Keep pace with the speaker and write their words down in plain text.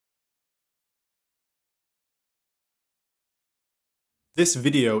This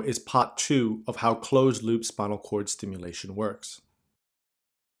video is part 2 of how closed-loop spinal cord stimulation works.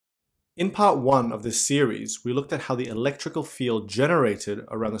 In part 1 of this series, we looked at how the electrical field generated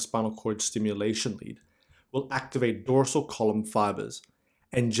around the spinal cord stimulation lead will activate dorsal column fibers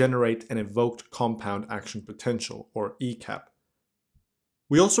and generate an evoked compound action potential, or ECAP.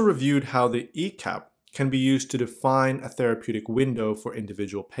 We also reviewed how the ECAP can be used to define a therapeutic window for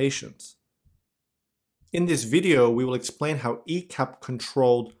individual patients. In this video, we will explain how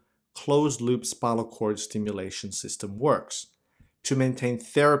ECAP-controlled closed-loop spinal cord stimulation system works to maintain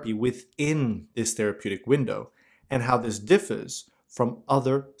therapy within this therapeutic window and how this differs from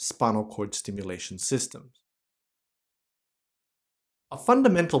other spinal cord stimulation systems. A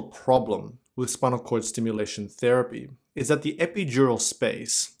fundamental problem with spinal cord stimulation therapy is that the epidural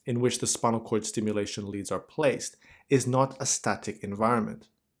space in which the spinal cord stimulation leads are placed is not a static environment.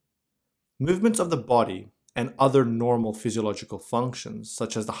 Movements of the body and other normal physiological functions,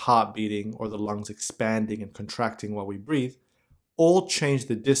 such as the heart beating or the lungs expanding and contracting while we breathe, all change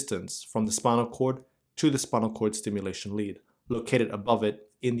the distance from the spinal cord to the spinal cord stimulation lead, located above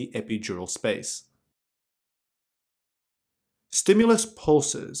it in the epidural space. Stimulus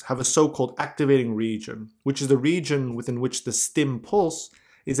pulses have a so-called activating region, which is the region within which the stim pulse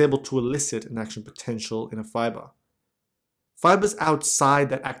is able to elicit an action potential in a fiber. Fibers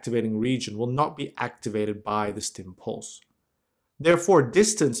outside that activating region will not be activated by the stim pulse. Therefore,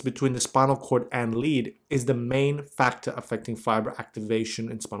 distance between the spinal cord and lead is the main factor affecting fiber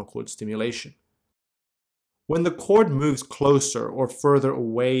activation in spinal cord stimulation. When the cord moves closer or further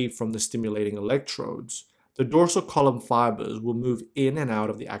away from the stimulating electrodes, the dorsal column fibers will move in and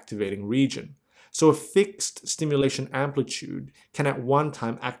out of the activating region. So a fixed stimulation amplitude can at one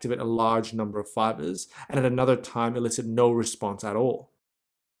time activate a large number of fibers and at another time elicit no response at all.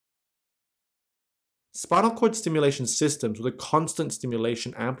 Spinal cord stimulation systems with a constant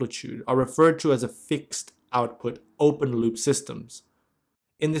stimulation amplitude are referred to as a fixed output open loop systems.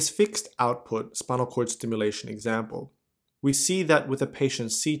 In this fixed output spinal cord stimulation example, we see that with a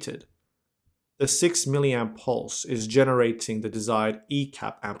patient seated, the 6 milliamp pulse is generating the desired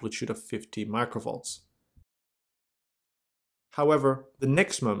ECAP amplitude of 50 microvolts. However, the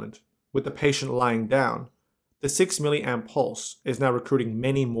next moment, with the patient lying down, the 6 milliamp pulse is now recruiting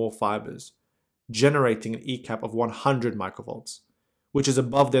many more fibers, generating an ECAP of 100 microvolts, which is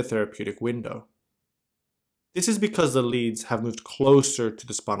above their therapeutic window. This is because the leads have moved closer to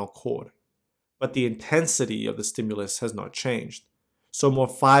the spinal cord, but the intensity of the stimulus has not changed. So more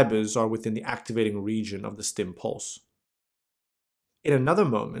fibers are within the activating region of the stim pulse. In another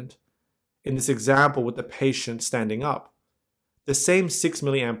moment, in this example with the patient standing up, the same 6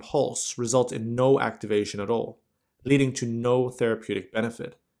 milliamp pulse results in no activation at all, leading to no therapeutic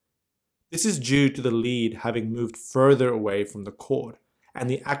benefit. This is due to the lead having moved further away from the cord and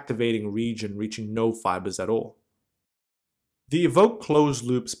the activating region reaching no fibers at all. The evoked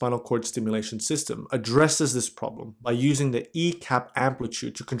closed-loop spinal cord stimulation system addresses this problem by using the ECAP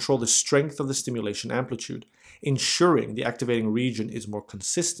amplitude to control the strength of the stimulation amplitude, ensuring the activating region is more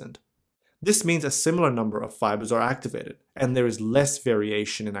consistent. This means a similar number of fibers are activated, and there is less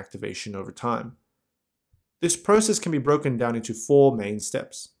variation in activation over time. This process can be broken down into 4 main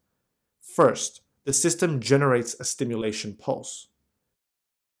steps. First, the system generates a stimulation pulse.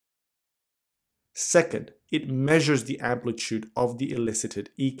 Second, it measures the amplitude of the elicited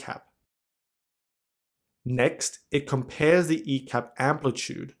ECAP. Next, it compares the ECAP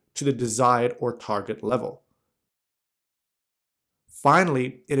amplitude to the desired or target level.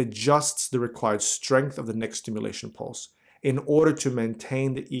 Finally, it adjusts the required strength of the next stimulation pulse in order to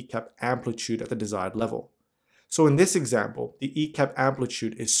maintain the ECAP amplitude at the desired level. So in this example, the ECAP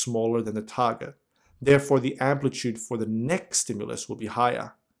amplitude is smaller than the target. Therefore, the amplitude for the next stimulus will be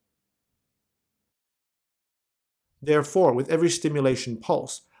higher. Therefore, with every stimulation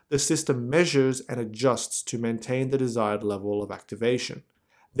pulse, the system measures and adjusts to maintain the desired level of activation,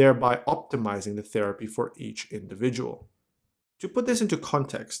 thereby optimizing the therapy for each individual. To put this into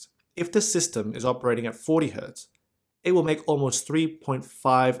context, if the system is operating at 40 Hz, it will make almost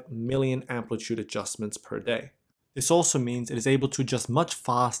 3.5 million amplitude adjustments per day. This also means it is able to adjust much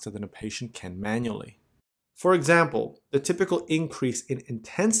faster than a patient can manually. For example, the typical increase in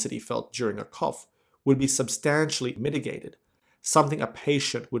intensity felt during a cough would be substantially mitigated, something a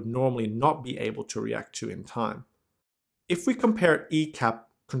patient would normally not be able to react to in time. If we compare ECAP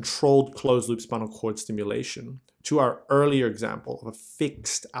controlled closed-loop spinal cord stimulation to our earlier example of a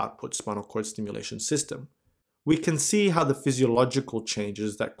fixed output spinal cord stimulation system, we can see how the physiological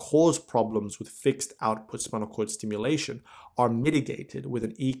changes that cause problems with fixed output spinal cord stimulation are mitigated with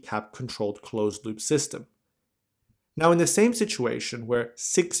an ECAP controlled closed-loop system. Now, in the same situation where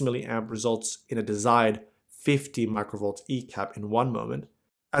 6 milliamp results in a desired 50 microvolts ECAP in one moment,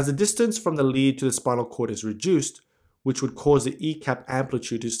 as the distance from the lead to the spinal cord is reduced, which would cause the ECAP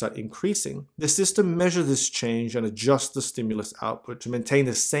amplitude to start increasing, the system measures this change and adjusts the stimulus output to maintain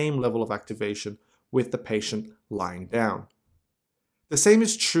the same level of activation with the patient lying down. The same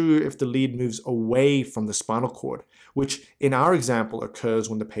is true if the lead moves away from the spinal cord, which in our example occurs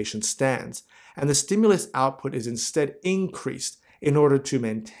when the patient stands, and the stimulus output is instead increased in order to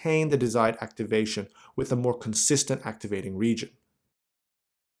maintain the desired activation with a more consistent activating region.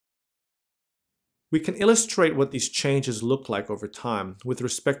 We can illustrate what these changes look like over time with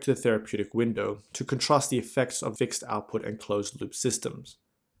respect to the therapeutic window to contrast the effects of fixed output and closed-loop systems.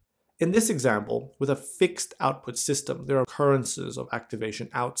 In this example, with a fixed output system, there are occurrences of activation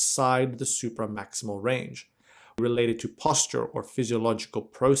outside the supramaximal range, related to posture or physiological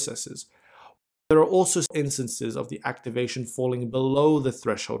processes. There are also instances of the activation falling below the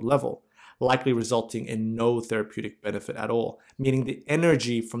threshold level, likely resulting in no therapeutic benefit at all, meaning the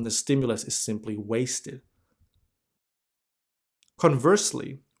energy from the stimulus is simply wasted.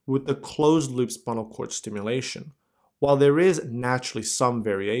 Conversely, with the closed-loop spinal cord stimulation, while there is naturally some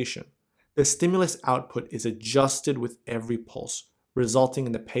variation, the stimulus output is adjusted with every pulse, resulting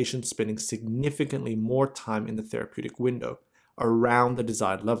in the patient spending significantly more time in the therapeutic window, around the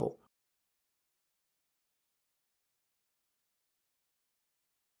desired level,